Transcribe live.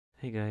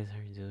Hey guys, how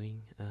are you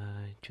doing?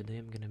 Today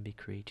I'm gonna be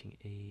creating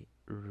a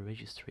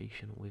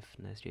registration with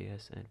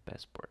NestJS and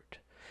Passport.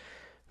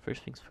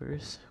 First things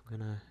first, I'm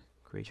gonna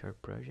create our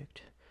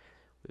project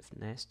with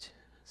Nest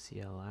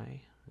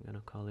CLI. I'm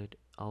gonna call it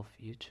Alf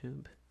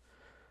YouTube.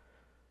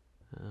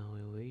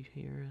 We'll wait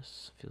here a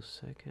few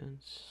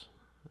seconds.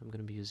 I'm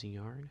gonna be using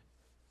Yarn,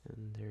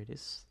 and there it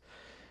is.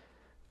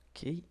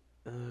 Okay,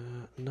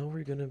 now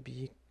we're gonna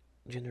be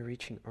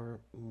generating our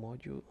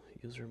module,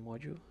 user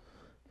module.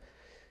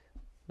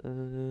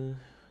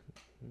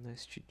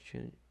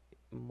 NestJS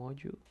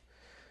module.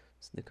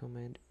 It's the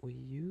command we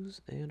use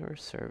and our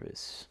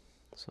service.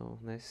 So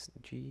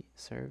nestg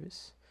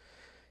service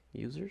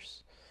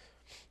users.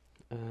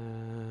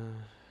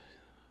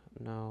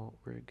 Now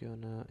we're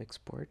gonna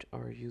export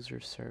our user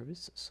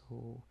service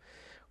so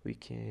we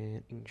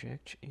can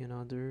inject in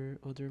other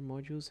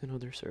modules and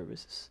other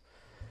services.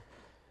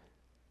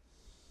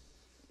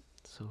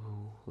 So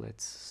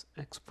let's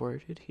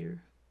export it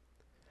here.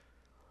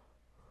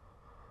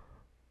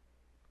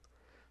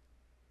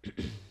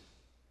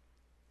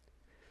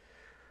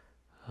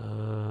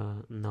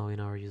 Now in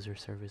our user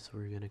service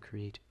we're gonna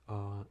create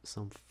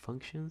some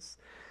functions,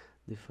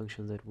 the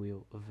function that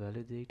will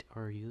validate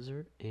our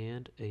user,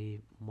 and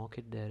a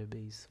mocked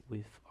database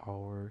with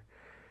our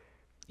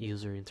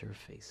user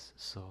interface.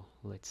 So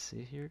let's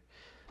see here.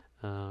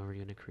 We're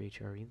gonna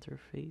create our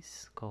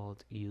interface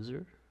called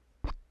user.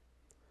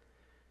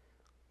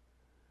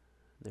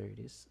 There it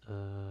is.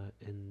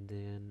 And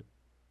then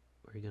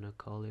we're gonna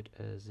call it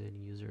as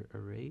an user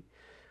array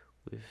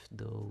with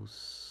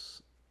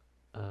those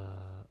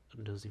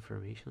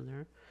information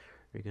there.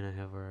 We're gonna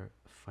have our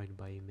find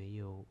by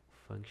email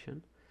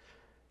function,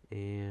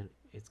 and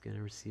it's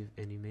gonna receive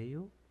an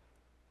email,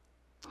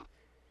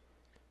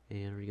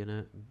 and we're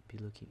gonna be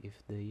looking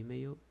if the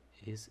email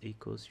is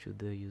equals to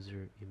the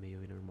user email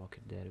in our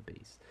mocked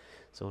database.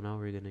 So now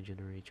we're gonna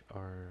generate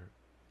our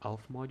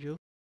auth module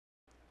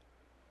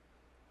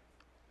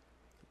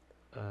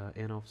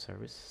and auth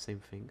service, same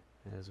thing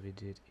as we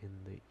did in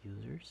the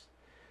users.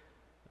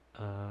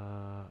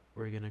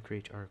 We're gonna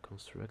create our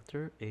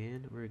constructor,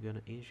 and we're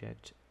gonna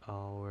inject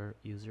our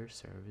user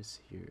service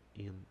here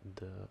in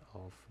the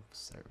auth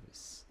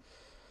service.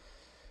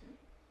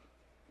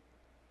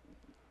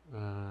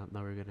 Now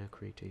we're gonna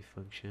create a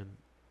function,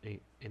 an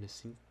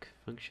async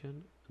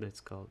function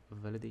that's called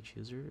validate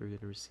user. We're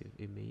gonna receive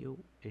email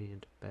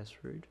and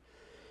password.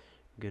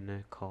 We're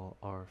gonna call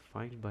our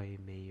find by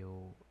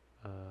email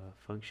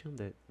function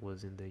that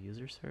was in the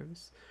user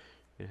service.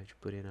 We're gonna have to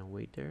put in a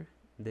wait there.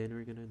 Then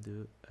we're gonna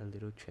do a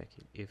little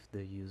checking if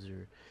the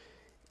user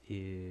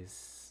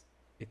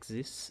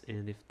exists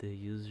and if the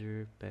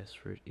user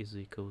password is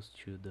equals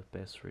to the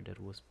password that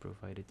was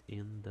provided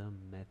in the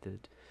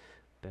method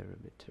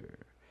parameter.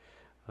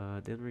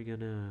 Then we're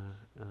gonna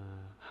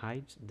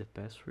hide the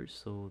password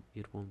so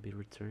it won't be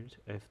returned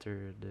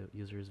after the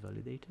user is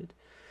validated.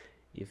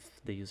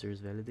 If the user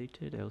is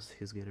validated, else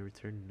he's gonna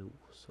return null.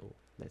 So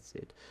that's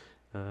it.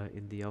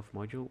 In the auth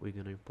module, we're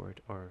gonna import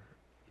our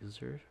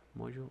user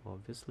module,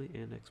 obviously,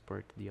 and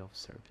export the auth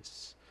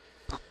service.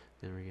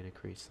 Then we're gonna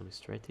create some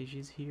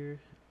strategies here.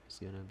 It's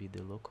gonna be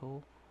the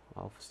local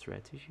auth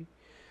strategy.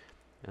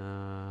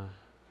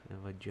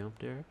 Have a jump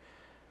there,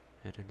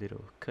 add a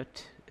little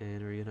cut,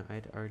 and we're gonna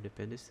add our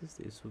dependencies.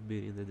 This will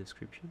be in the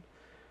description,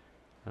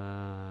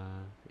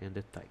 and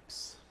the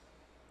types.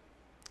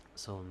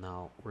 So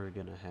now we're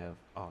gonna have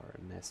our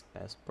Nest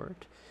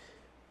Passport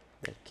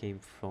that came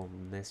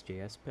from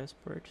NestJS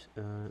Passport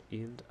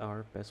and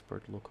our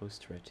Passport local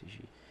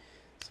strategy.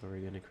 So we're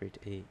gonna create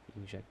a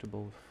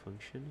injectable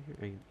function here,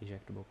 an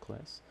injectable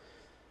class.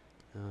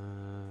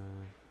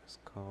 It's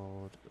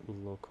called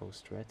local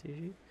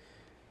strategy.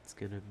 It's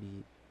gonna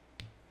be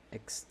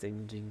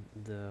extending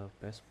the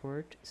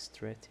passport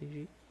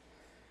strategy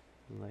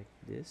like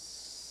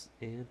this,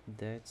 and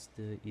that's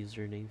the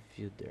username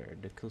field there.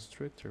 The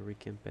constructor, we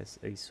can pass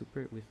a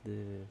super with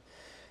the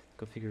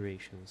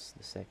configurations,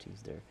 the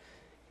settings there,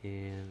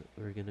 and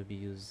we're gonna be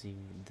using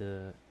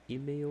the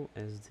email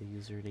as the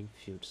username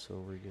field. So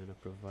we're gonna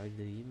provide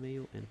the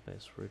email and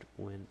password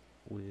when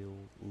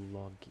we'll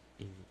log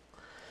in.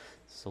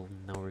 So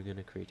now we're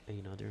gonna create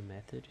another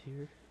method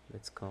here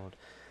that's called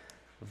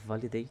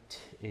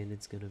validate, and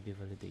it's gonna be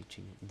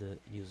validating the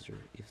user.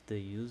 If the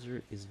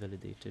user is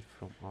validated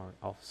from our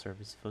auth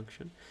service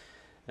function,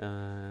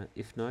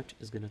 if not,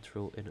 it's gonna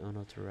throw an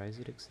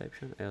unauthorized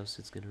exception, else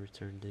it's gonna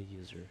return the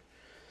user.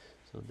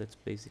 So that's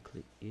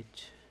basically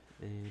it.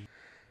 And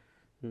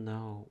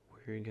now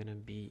we're gonna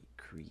be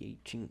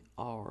creating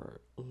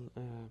our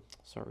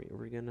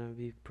we're gonna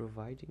be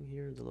providing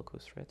here the local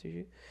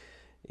strategy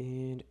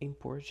and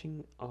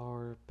importing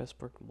our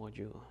passport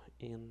module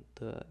in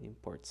the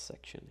import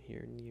section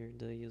here near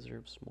the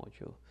users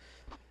module.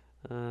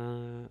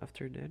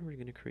 After that, we're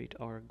gonna create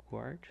our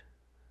guard.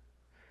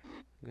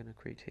 I'm gonna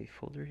create a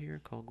folder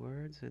here called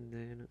guards, and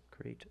then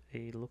create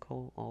a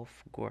local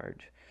auth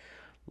guard.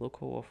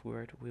 Local auth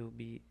guard will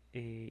be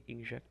a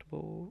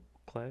injectable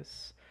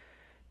class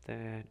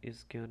that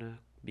is gonna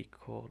be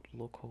called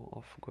local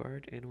auth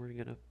guard, and we're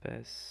gonna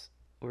pass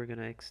we're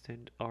gonna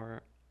extend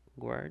our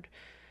guard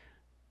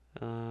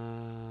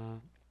uh,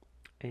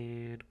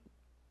 and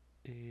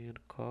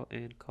call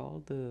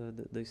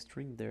the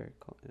string there.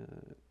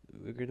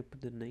 We're gonna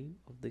put the name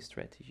of the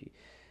strategy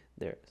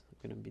there.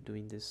 I'm gonna be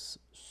doing this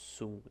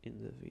soon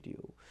in the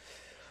video.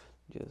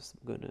 Just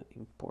gonna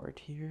import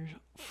here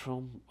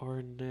from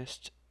our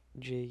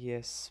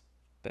NestJS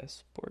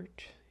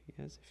passport.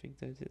 Yes, I think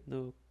that's it.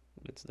 No,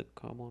 that's the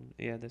common.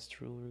 Yeah, that's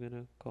true. We're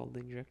gonna call the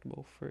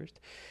injectable first,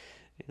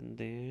 and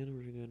then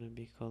we're gonna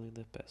be calling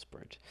the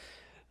passport.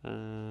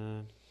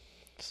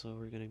 So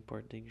we're gonna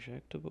import the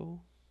injectable.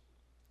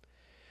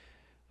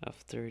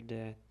 After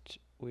that,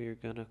 we're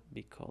gonna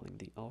be calling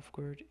the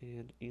offguard,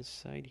 and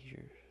inside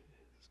here,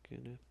 it's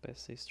gonna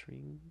pass a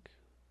string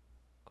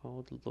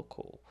called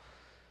local,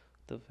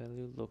 the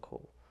value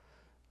local.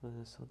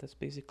 So that's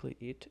basically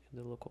it in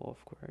the local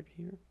offguard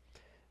here.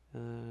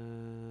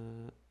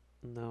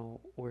 Now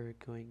we're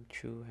going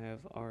to have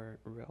our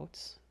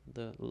routes,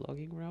 the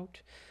logging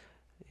route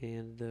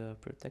and the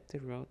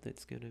protected route.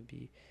 That's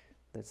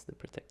the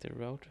protected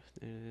route.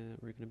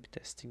 We're gonna be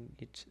testing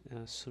it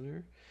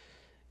sooner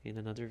in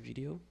another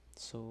video.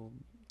 So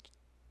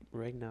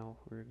right now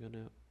we're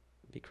gonna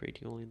be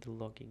creating only the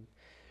logging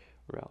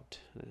route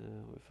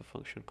with a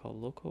function called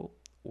local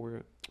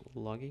or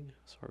logging,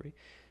 sorry,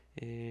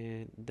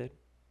 and that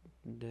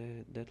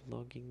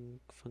logging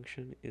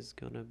function is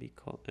gonna be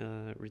called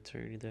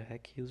returning the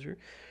hack user.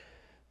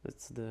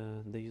 That's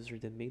the user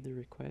that made the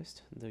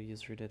request, the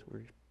user that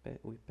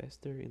we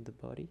passed there in the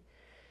body.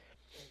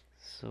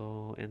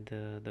 So and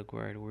the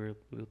guard will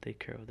take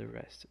care of the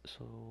rest.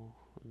 So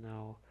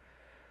now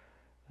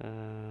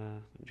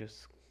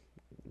just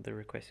the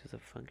request is a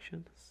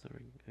function, so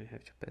I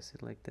have to pass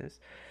it like this.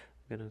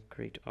 I'm gonna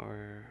create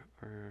our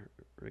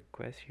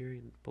request here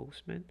in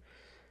Postman.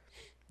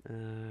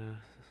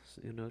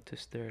 So you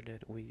notice there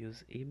that we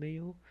use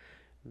email,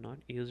 not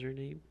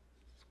username,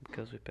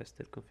 because we passed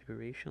that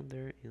configuration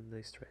there in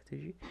the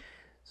strategy.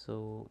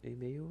 So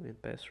email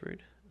and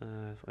password.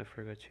 I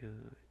forgot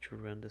to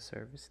run the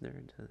service there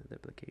in the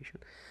application.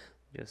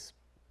 Just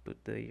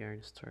put the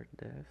yarn start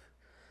dev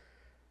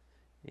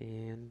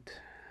and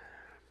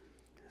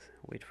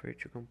wait for it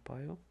to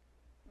compile.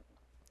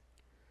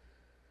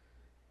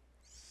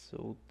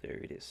 So there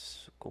it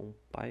is,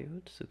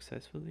 compiled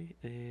successfully,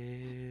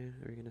 and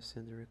we're gonna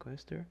send the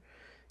request there.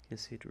 You can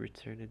see it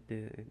returned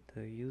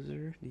the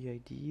user, the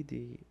ID,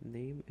 the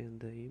name, and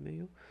the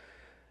email.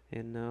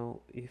 And now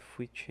if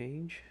we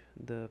change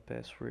the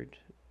password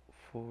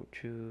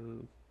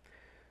to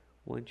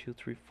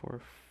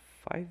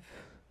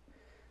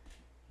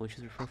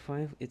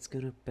 12345, it's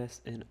gonna pass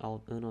an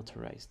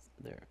unauthorized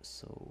there.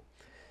 So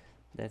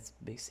that's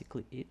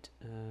basically it.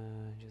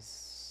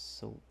 Just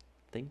so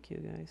thank you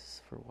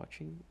guys for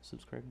watching.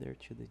 Subscribe there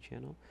to the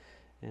channel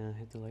and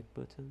hit the like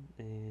button,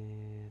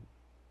 and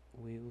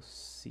we'll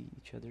see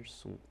each other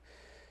soon,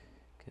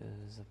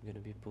 because I'm gonna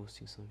be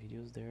posting some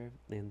videos there,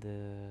 and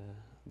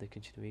the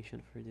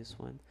continuation for this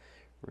one,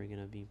 we're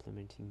gonna be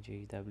implementing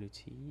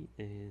JWT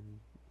and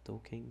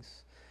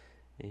tokens,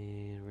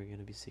 and we're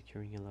gonna be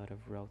securing a lot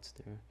of routes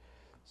there.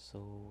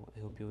 So I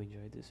hope you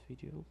enjoyed this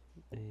video,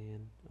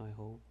 and I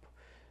hope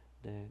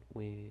that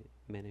we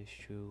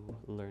managed to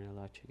learn a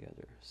lot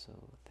together. So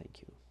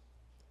thank you.